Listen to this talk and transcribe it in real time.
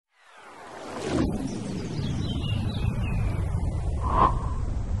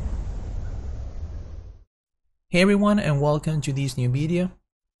Hey everyone, and welcome to this new video.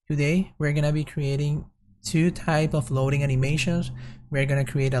 Today we're gonna be creating two type of loading animations. We're gonna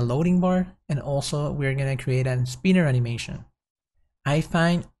create a loading bar, and also we're gonna create a spinner animation. I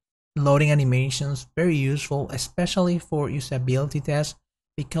find loading animations very useful, especially for usability tests,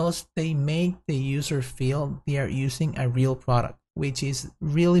 because they make the user feel they are using a real product, which is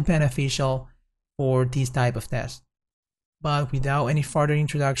really beneficial for this type of test. But without any further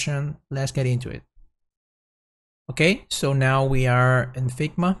introduction, let's get into it. Okay, so now we are in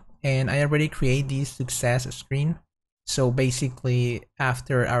Figma, and I already create this success screen. So basically,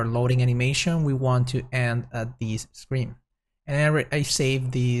 after our loading animation, we want to end at this screen. And I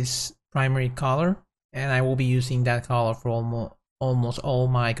save this primary color, and I will be using that color for almost all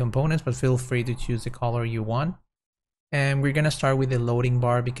my components, but feel free to choose the color you want. And we're gonna start with the loading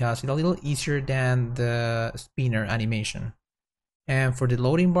bar because it's a little easier than the spinner animation. And for the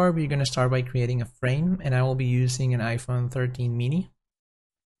loading bar, we're going to start by creating a frame, and I will be using an iPhone 13 mini.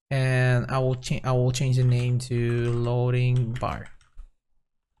 And I will change the name to loading bar.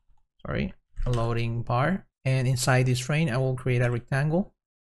 Sorry, a loading bar. And inside this frame, I will create a rectangle.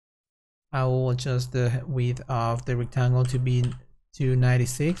 I will adjust the width of the rectangle to be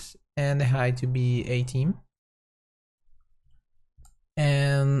 296 and the height to be 18.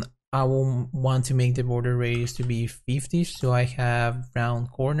 And I will want to make the border radius to be 50, so I have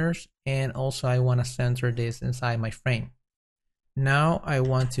round corners, and also I want to center this inside my frame. Now I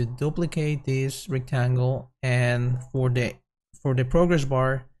want to duplicate this rectangle, and for the progress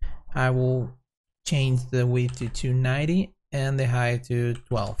bar, I will change the width to 290 and the height to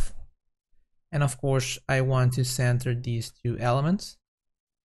 12. And of course, I want to center these two elements,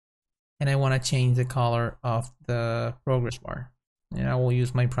 and I want to change the color of the progress bar. And I will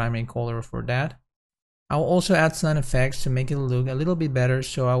use my primary color for that. I will also add some effects to make it look a little bit better.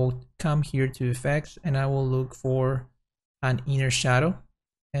 So I will come here to effects, and I will look for an inner shadow,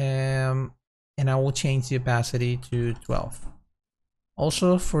 and I will change the opacity to 12.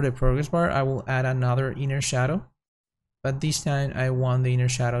 Also for the progress bar, I will add another inner shadow, but this time I want the inner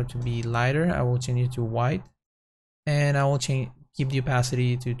shadow to be lighter. I will change it to white, and I will keep the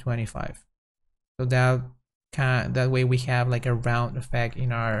opacity to 25. So that way we have like a round effect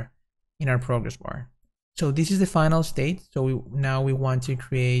in our progress bar. So this is the final state. So now we want to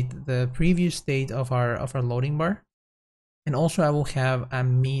create the previous state of our loading bar, and also I will have a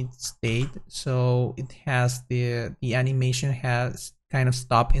mid state, so it has the animation has kind of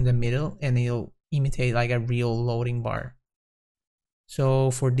stop in the middle, and it'll imitate like a real loading bar.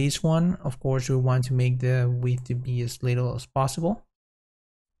 So for this one, of course, we want to make the width to be as little as possible.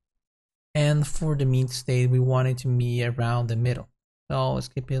 And for the mid state, we want it to be around the middle. So let's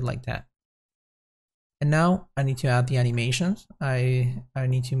keep it like that. And now I need to add the animations. I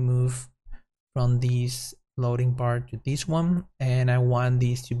need to move from this loading bar to this one, and I want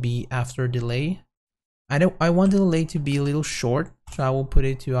these to be after delay. I want the delay to be a little short, so I will put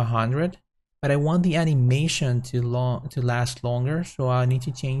it to 100. But I want the animation to last longer, so I need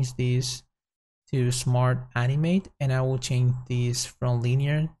to change this to smart animate, and I will change this from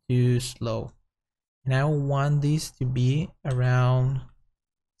linear to slow, and I will want this to be around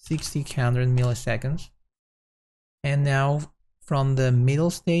 60-100 milliseconds. And now from the middle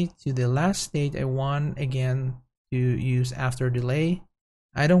state to the last state, I want again to use after delay.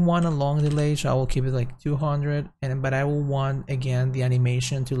 I don't want a long delay, so I will keep it like 200, but I will want again the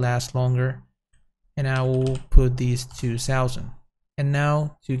animation to last longer, and I will put this to 1000. And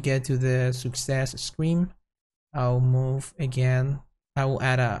now to get to the success screen, I'll move again. I will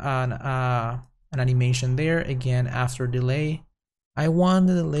add an animation there again after delay. I want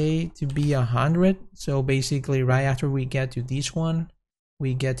the delay to be 100. So basically right after we get to this one,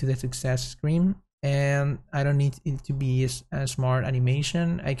 we get to the success screen, and I don't need it to be a smart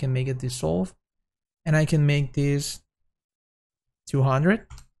animation. I can make it dissolve, and I can make this 200.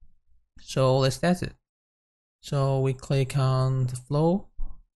 So let's test it. So we click on the flow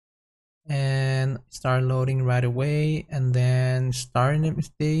and start loading right away, and then stay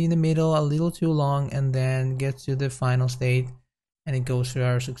in the middle a little too long, and then get to the final state, and it goes to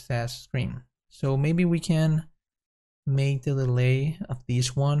our success screen. So maybe we can make the delay of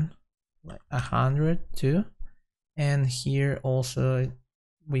this one like 100 too, and here also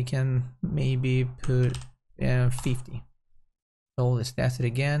we can maybe put 50. So let's test it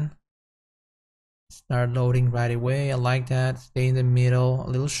again. Start loading right away. I like that. Stay in the middle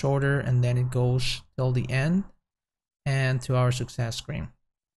a little shorter, and then it goes till the end and to our success screen.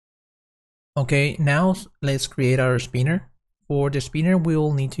 Okay, now let's create our spinner. For the spinner, we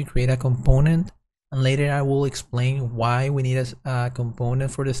will need to create a component, and later I will explain why we need a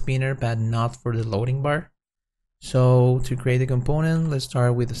component for the spinner but not for the loading bar. So to create a component, let's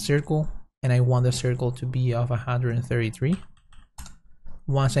start with a circle, and I want the circle to be of 133.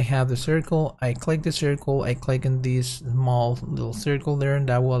 Once I have the circle, I click the circle, I click on this small little circle there, and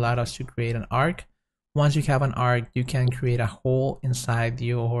that will allow us to create an arc. Once you have an arc, you can create a hole inside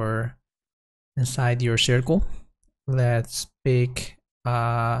your circle. Let's pick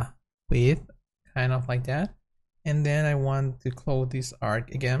width, kind of like that. And then I want to close this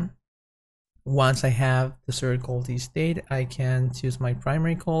arc again. Once I have the circle this state, I can choose my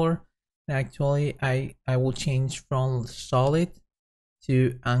primary color. And actually, I will change from solid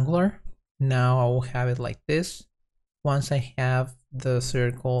to angular. Now I will have it like this. Once I have the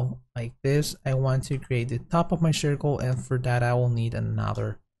circle like this, I want to create the top of my circle, and for that I will need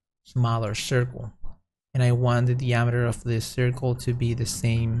another smaller circle. And I want the diameter of this circle to be the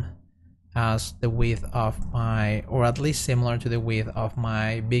same as the width of my, or at least similar to the width of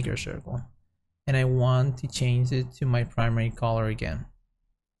my bigger circle. And I want to change it to my primary color again.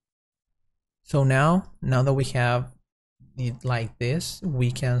 So now that we have it like this,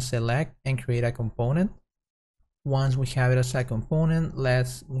 we can select and create a component. Once we have it as a component,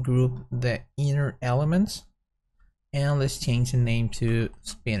 let's group the inner elements, and let's change the name to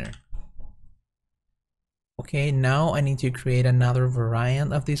spinner. Okay, now I need to create another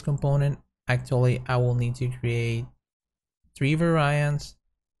variant of this component. Actually, I will need to create 3 variants,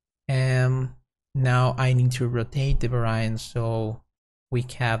 and now I need to rotate the variants so we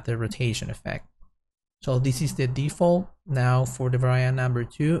have the rotation effect. So this is the default. Now for the variant number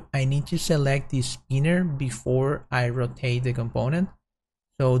 2, I need to select the spinner before I rotate the component.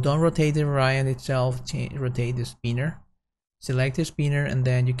 So don't rotate the variant itself, rotate the spinner. Select the spinner, and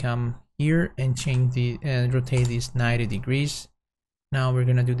then you come here and change the rotate this 90 degrees. Now we're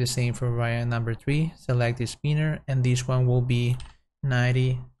gonna do the same for variant number 3. Select the spinner, and this one will be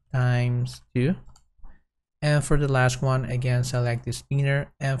 90 times 2. And for the last one, again select the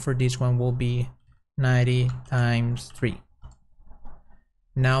spinner, and for this one will be 90 times 3.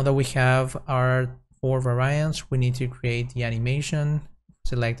 Now that we have our 4 variants, we need to create the animation.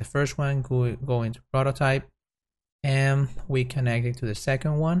 Select the first one, go into prototype, and we connect it to the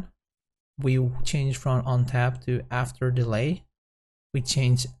second one. We change from on tap to after delay. We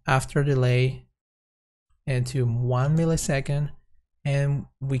change after delay into 1 millisecond, and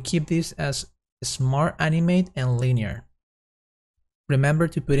we keep this as smart animate and linear. Remember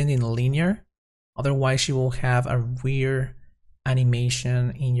to put it in linear, otherwise you will have a weird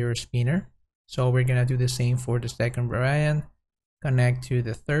animation in your spinner. So we're gonna do the same for the second variant. Connect to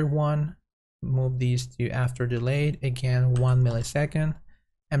the third one, move these to after delayed, again 1 millisecond.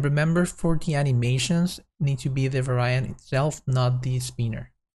 And remember, for the animations, need to be the variant itself, not the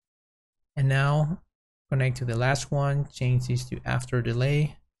spinner. And now connect to the last one, change this to after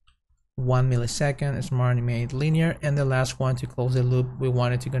delay, 1 millisecond, smart animate linear, and the last one to close the loop, we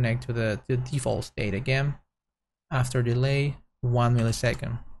wanted to connect to the default state again, after delay, 1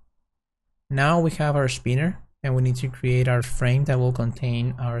 millisecond. Now we have our spinner, and we need to create our frame that will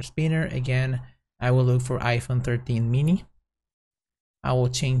contain our spinner. Again, I will look for iPhone 13 mini. I will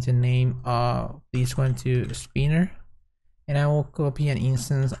change the name of this one to spinner, and I will copy an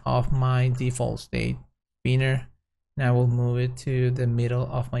instance of my default state spinner, and I will move it to the middle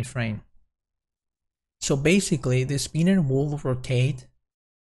of my frame. So basically the spinner will rotate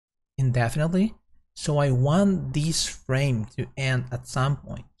indefinitely, so I want this frame to end at some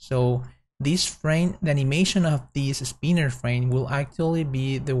point. So this frame, the animation of this spinner frame, will actually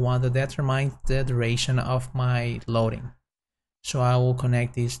be the one that determines the duration of my loading. So I will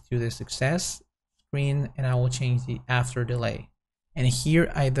connect this to the success screen, and I will change the after delay. And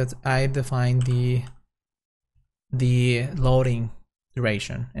here I define the loading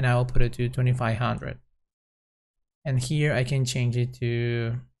duration, and I will put it to 2500. And here I can change it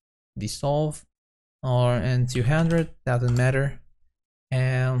to dissolve or and 200, doesn't matter.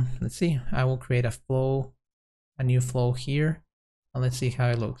 And let's see, I will create a flow, a new flow here, and let's see how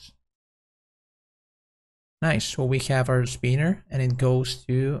it looks. Nice, so we have our spinner and it goes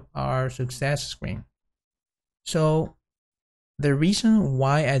to our success screen. So the reason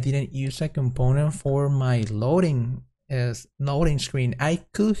why I didn't use a component for my loading screen, I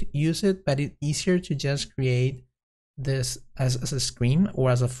could use it, but it's easier to just create this as a screen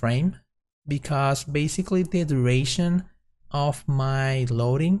or as a frame, because basically the duration of my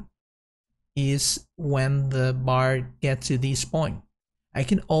loading is when the bar gets to this point. I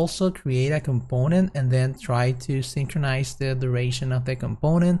can also create a component and then try to synchronize the duration of the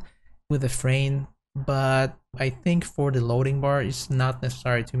component with the frame, but I think for the loading bar it's not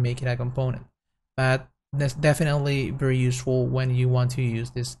necessary to make it a component, but that's definitely very useful when you want to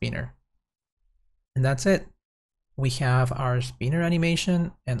use this spinner. And that's it. We have our spinner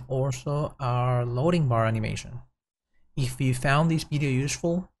animation and also our loading bar animation. If you found this video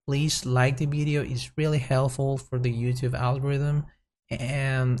useful, please like the video. It's really helpful for the YouTube algorithm.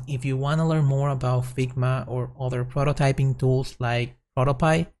 And if you want to learn more about Figma or other prototyping tools like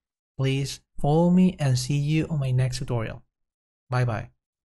Protopie, please follow me and see you on my next tutorial. Bye bye.